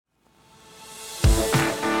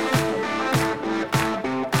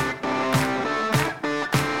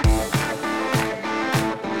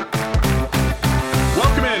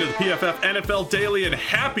PFF NFL Daily, and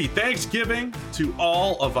happy Thanksgiving to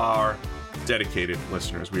all of our dedicated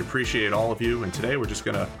listeners. We appreciate all of you, and today we're just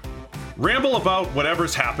going to ramble about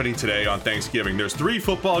whatever's happening today on Thanksgiving. There's 3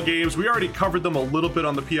 football games. We already covered them a little bit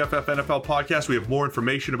on the PFF NFL podcast. We have more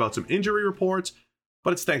information about some injury reports,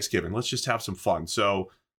 but it's Thanksgiving. Let's just have some fun. So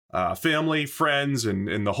family, friends,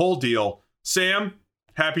 and the whole deal. Sam,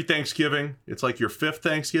 happy Thanksgiving. It's like your 5th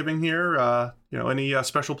Thanksgiving here. Any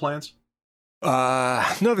special plans?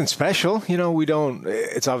 Nothing special. We don't,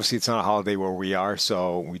 it's not a holiday where we are,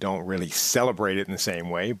 so we don't really celebrate it in the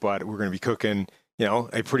same way, but we're going to be cooking,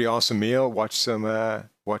 a pretty awesome meal, watch some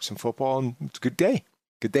football, and it's a good day.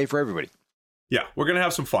 Good day for everybody. Yeah, we're going to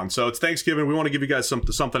have some fun. So it's Thanksgiving. We want to give you guys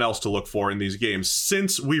something else to look for in these games.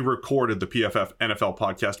 Since we recorded the PFF NFL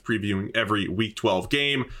podcast previewing every Week 12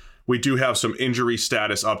 game, we do have some injury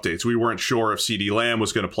status updates. We weren't sure if CeeDee Lamb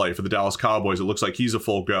was going to play for the Dallas Cowboys. It looks like he's a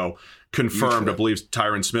full go. Confirmed, usually. I believe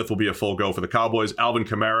Tyron Smith will be a full go for the Cowboys. Alvin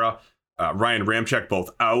Kamara, Ryan Ramczyk,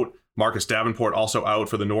 both out. Marcus Davenport also out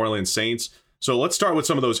for the New Orleans Saints. So let's start with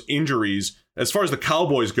some of those injuries. As far as the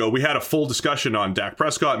Cowboys go, we had a full discussion on Dak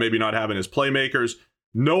Prescott maybe not having his playmakers.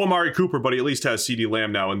 No Amari Cooper, but he at least has CeeDee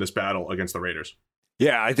Lamb now in this battle against the Raiders.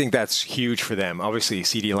 Yeah, I think that's huge for them. Obviously,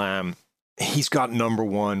 CeeDee Lamb, he's got number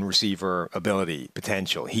one receiver ability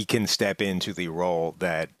potential. He can step into the role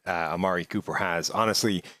that Amari Cooper has.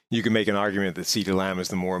 Honestly, you can make an argument that CeeDee Lamb is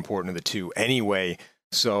the more important of the two anyway.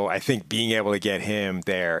 So I think being able to get him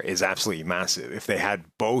there is absolutely massive. If they had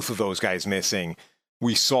both of those guys missing,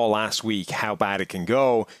 we saw last week how bad it can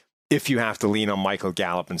go if you have to lean on Michael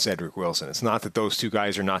Gallup and Cedric Wilson. It's not that those two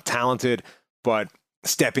guys are not talented, but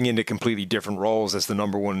stepping into completely different roles as the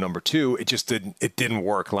number one, number two, it didn't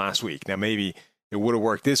work last week. Now, maybe it would have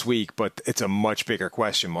worked this week, but it's a much bigger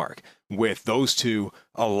question mark. With those two,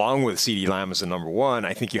 along with CeeDee Lamb as the number one,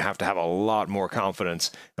 I think you have to have a lot more confidence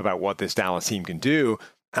about what this Dallas team can do,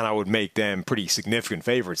 and I would make them pretty significant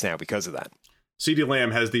favorites now because of that. CeeDee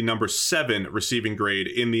Lamb has the number 7 receiving grade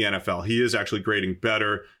in the NFL. He is actually grading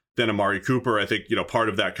better than Amari Cooper. I think, part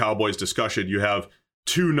of that Cowboys discussion, you have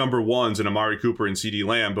 2 number ones in Amari Cooper and CeeDee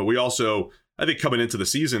Lamb, but we also, I think coming into the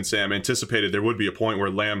season, Sam, anticipated there would be a point where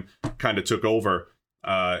Lamb kind of took over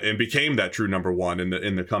and became that true number one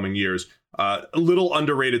in the coming years. A little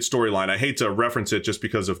underrated storyline. I hate to reference it just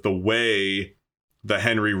because of the way the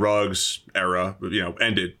Henry Ruggs era,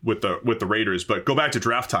 ended with the Raiders. But go back to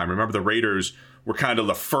draft time. Remember, the Raiders were kind of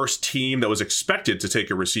the first team that was expected to take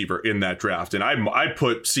a receiver in that draft. And I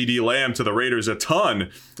put CeeDee Lamb to the Raiders a ton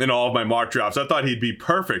in all of my mock drafts. I thought he'd be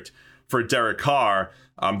perfect for Derek Carr.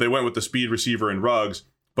 They went with the speed receiver in Ruggs,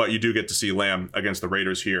 but you do get to see Lamb against the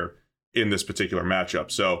Raiders here in this particular matchup.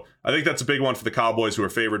 So I think that's a big one for the Cowboys, who are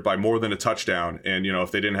favored by more than a touchdown. And,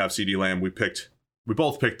 if they didn't have CeeDee Lamb, we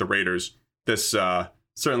both picked the Raiders. This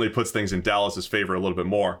certainly puts things in Dallas's favor a little bit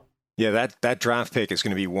more. Yeah, that draft pick is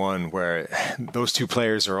going to be one where those two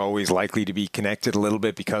players are always likely to be connected a little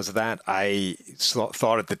bit because of that. I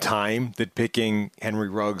thought at the time that picking Henry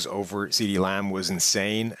Ruggs over CeeDee Lamb was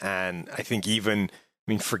insane. And I think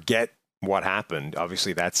forget what happened.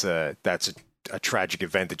 Obviously, that's a tragic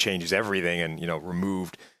event that changes everything and,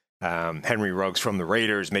 removed Henry Ruggs from the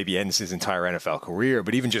Raiders, maybe ends his entire NFL career.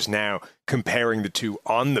 But even just now, comparing the two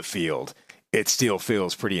on the field, it still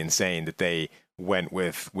feels pretty insane that they went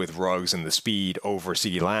with Ruggs and the speed over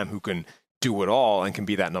CeeDee Lamb, who can do it all and can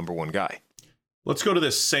be that number one guy. Let's go to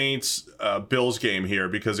this Saints-Bills game here,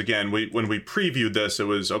 because, again, when we previewed this, it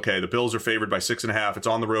was, okay, the Bills are favored by 6.5. It's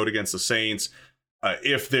on the road against the Saints.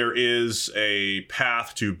 If there is a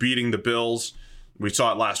path to beating the Bills, we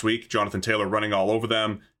saw it last week, Jonathan Taylor running all over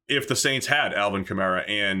them. If the Saints had Alvin Kamara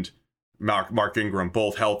and Mark Ingram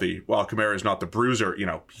both healthy, while Kamara is not the bruiser,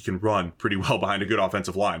 he can run pretty well behind a good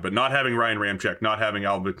offensive line. But not having Ryan Ramczyk, not having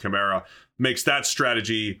Alvin Kamara makes that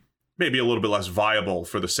strategy maybe a little bit less viable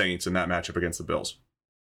for the Saints in that matchup against the Bills.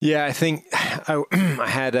 Yeah, I think I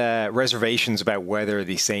had reservations about whether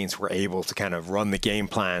the Saints were able to kind of run the game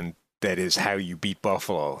plan that is how you beat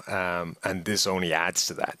Buffalo. And this only adds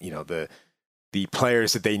to that. The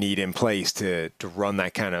players that they need in place to run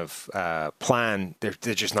that kind of plan, they're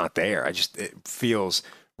just not there. It feels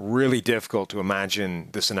really difficult to imagine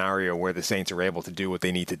the scenario where the Saints are able to do what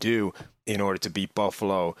they need to do in order to beat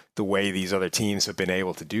Buffalo the way these other teams have been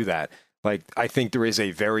able to do that. I think there is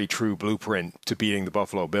a very true blueprint to beating the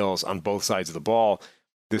Buffalo Bills on both sides of the ball.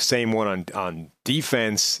 The same one on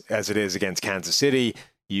defense as it is against Kansas City.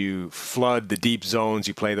 You flood the deep zones.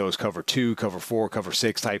 You play those cover 2, cover 4, cover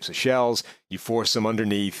 6 types of shells. You force them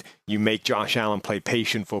underneath. You make Josh Allen play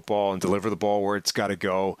patient football and deliver the ball where it's got to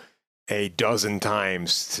go a dozen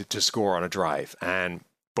times to score on a drive. And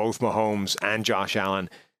both Mahomes and Josh Allen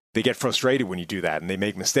they get frustrated when you do that, and they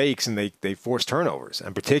make mistakes, and they force turnovers.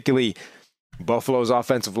 And particularly Buffalo's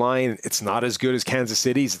offensive line, it's not as good as Kansas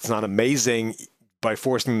City's. It's not amazing. By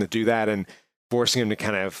forcing them to do that and forcing them to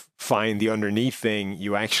kind of find the underneath thing,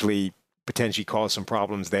 you actually potentially cause some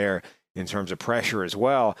problems there in terms of pressure as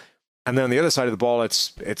well. And then on the other side of the ball,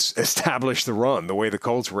 it's established the run the way the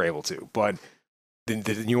Colts were able to. But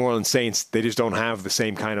the New Orleans Saints, they just don't have the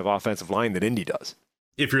same kind of offensive line that Indy does.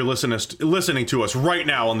 If you're listening to us right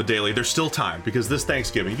now on the Daily, there's still time, because this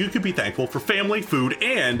Thanksgiving, you could be thankful for family, food,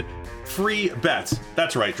 and free bets.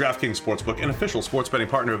 That's right, DraftKings Sportsbook, an official sports betting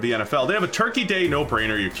partner of the NFL. They have a Turkey Day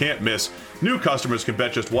no-brainer you can't miss. New customers can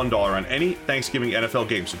bet just $1 on any Thanksgiving NFL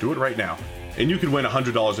game, so do it right now. And you can win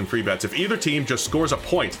 $100 in free bets if either team just scores a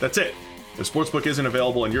point. That's it. If Sportsbook isn't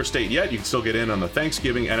available in your state yet, you can still get in on the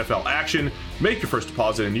Thanksgiving NFL action. Make your first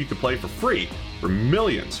deposit and you can play for free for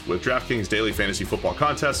millions with DraftKings daily fantasy football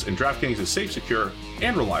contests. And DraftKings is safe, secure,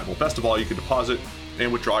 and reliable. Best of all, you can deposit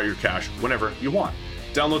and withdraw your cash whenever you want.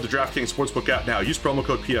 Download the DraftKings Sportsbook app now. Use promo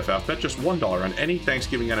code PFF. Bet just $1 on any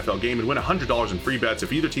Thanksgiving NFL game and win $100 in free bets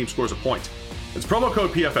if either team scores a point. It's promo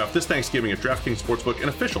code PFF this Thanksgiving at DraftKings Sportsbook, an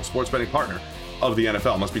official sports betting partner of the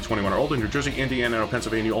NFL. Must be 21 or older. New Jersey, Indiana, and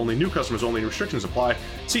Pennsylvania only. New customers only. Restrictions apply.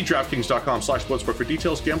 See DraftKings.com/sportsbook for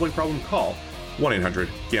details. Gambling problem? Call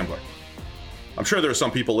 1-800-GAMBLER. I'm sure there are some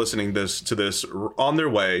people listening to this on their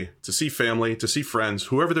way to see family, to see friends,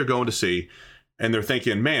 whoever they're going to see, and they're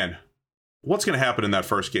thinking, man, what's going to happen in that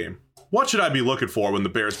first game? What should I be looking for when the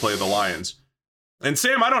Bears play the Lions? And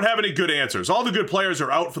Sam, I don't have any good answers. All the good players are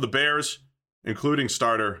out for the Bears, including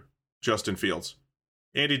starter Justin Fields.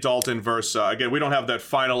 Andy Dalton versus, again, we don't have that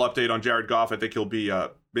final update on Jared Goff. I think he'll be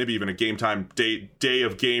maybe even a game time day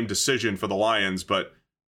of game decision for the Lions, but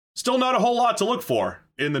still not a whole lot to look for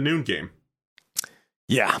in the noon game.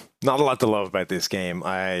 Yeah, not a lot to love about this game.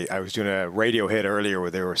 I was doing a radio hit earlier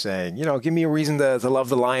where they were saying, give me a reason to love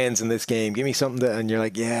the Lions in this game. Give me something and you're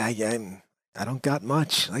like, yeah, I don't got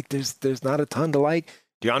much. Like there's not a ton to like.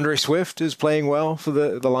 DeAndre Swift is playing well for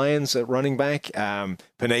the Lions at running back.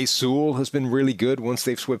 Penei Sewell has been really good once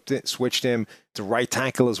they've switched him to right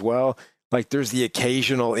tackle as well. Like there's the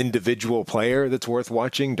occasional individual player that's worth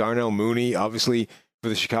watching. Darnell Mooney, obviously for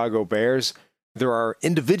the Chicago Bears. There are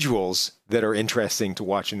individuals that are interesting to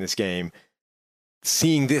watch in this game.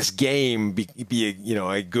 Seeing this game be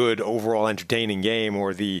a good overall entertaining game,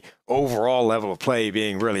 or the overall level of play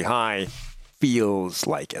being really high, feels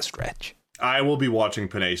like a stretch. I will be watching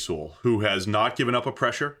Penei Sewell, who has not given up a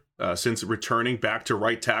pressure since returning back to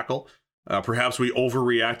right tackle. Perhaps we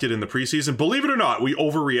overreacted in the preseason. Believe it or not, we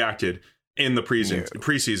overreacted in the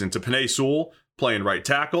preseason to Penei Sewell playing right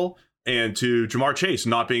tackle and to Jamar Chase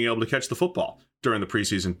not being able to catch the football during the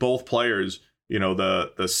preseason. Both players, the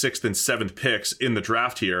 6th and 7th picks in the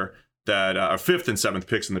draft here, that 5th and 7th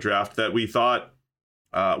picks in the draft that we thought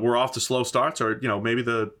were off to slow starts, or maybe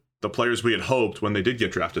the players we had hoped when they did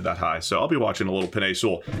get drafted that high. So I'll be watching a little Penei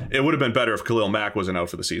Sewell. It would have been better if Khalil Mack wasn't out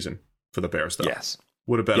for the season for the Bears, though. Yes.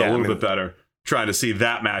 Would have been a little bit better trying to see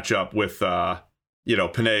that matchup with,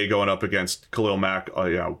 Penei going up against Khalil Mack,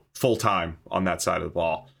 full time on that side of the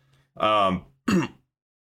ball.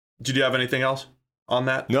 Did you have anything else on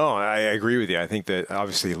that? No, I agree with you. I think that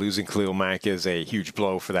obviously losing Khalil Mack is a huge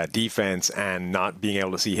blow for that defense, and not being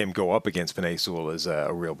able to see him go up against Penei Sewell is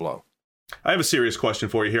a real blow. I have a serious question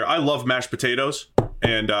for you here. I love mashed potatoes,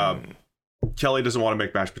 and Kelly doesn't want to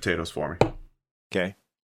make mashed potatoes for me. Okay.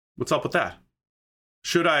 What's up with that?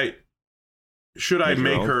 Should I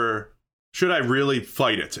make her? Should I really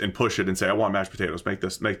fight it and push it and say, I want mashed potatoes, make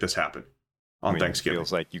this happen on Thanksgiving? It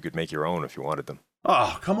feels like you could make your own if you wanted them.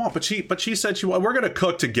 Oh, come on. But she said we're going to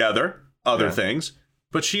cook together other things,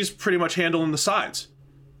 but she's pretty much handling the sides.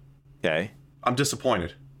 Okay. I'm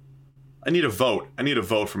disappointed. I need a vote. I need a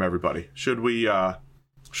vote from everybody. Should I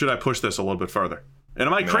push this a little bit further? And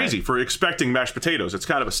am I crazy for expecting mashed potatoes? It's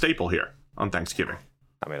kind of a staple here on Thanksgiving.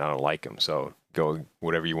 I mean, I don't like them, so go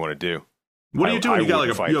whatever you want to do. What are you doing?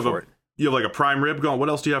 You have like a prime rib going. What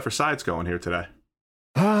else do you have for sides going here today?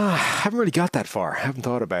 I haven't really got that far. I haven't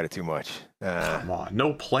thought about it too much. Come on,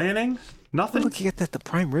 no planning, nothing. Well, look, you get that the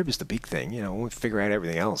prime rib is the big thing. We'll figure out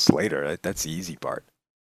everything else later. That's the easy part.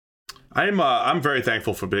 I'm very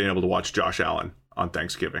thankful for being able to watch Josh Allen on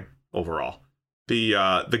Thanksgiving overall. The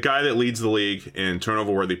guy that leads the league in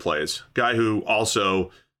turnover-worthy plays, guy who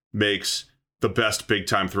also makes the best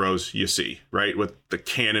big-time throws you see, right? With the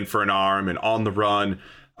cannon for an arm and on the run.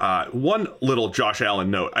 One little Josh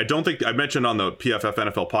Allen note. I don't think I mentioned on the PFF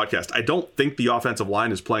NFL podcast, I don't think the offensive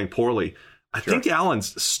line is playing poorly. I think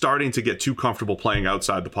Allen's starting to get too comfortable playing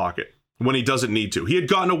outside the pocket when he doesn't need to. He had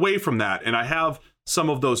gotten away from that, and I have some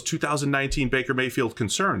of those 2019 Baker Mayfield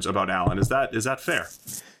concerns about Allen. Is that fair?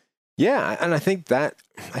 Yeah, and I think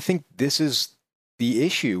this is the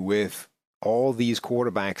issue with all these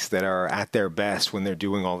quarterbacks that are at their best when they're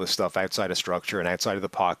doing all this stuff outside of structure and outside of the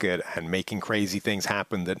pocket and making crazy things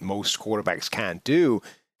happen that most quarterbacks can't do,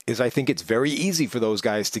 is I think it's very easy for those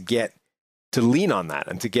guys to lean on that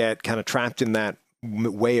and to get kind of trapped in that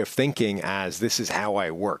way of thinking as this is how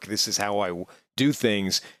I work, this is how I do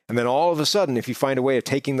things. And then all of a sudden, if you find a way of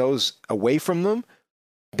taking those away from them,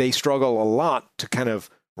 they struggle a lot to kind of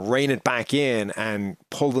rein it back in and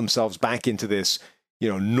pull themselves back into this,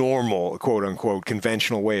 normal, quote unquote,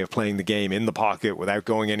 conventional way of playing the game in the pocket without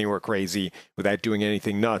going anywhere crazy, without doing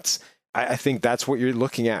anything nuts. I think that's what you're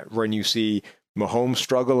looking at when you see Mahomes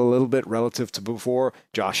struggle a little bit relative to before,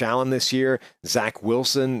 Josh Allen this year, Zach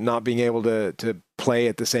Wilson not being able to play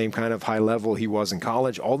at the same kind of high level he was in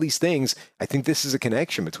college. All these things, I think this is a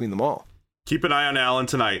connection between them all. Keep an eye on Allen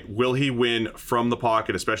tonight. Will he win from the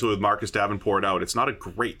pocket, especially with Marcus Davenport out? It's not a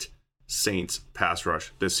great Saints pass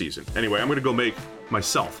rush this season. Anyway, I'm going to go make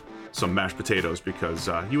myself some mashed potatoes because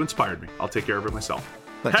you inspired me. I'll take care of it myself.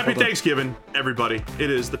 Happy Thanksgiving, everybody. It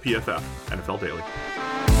is the PFF NFL Daily.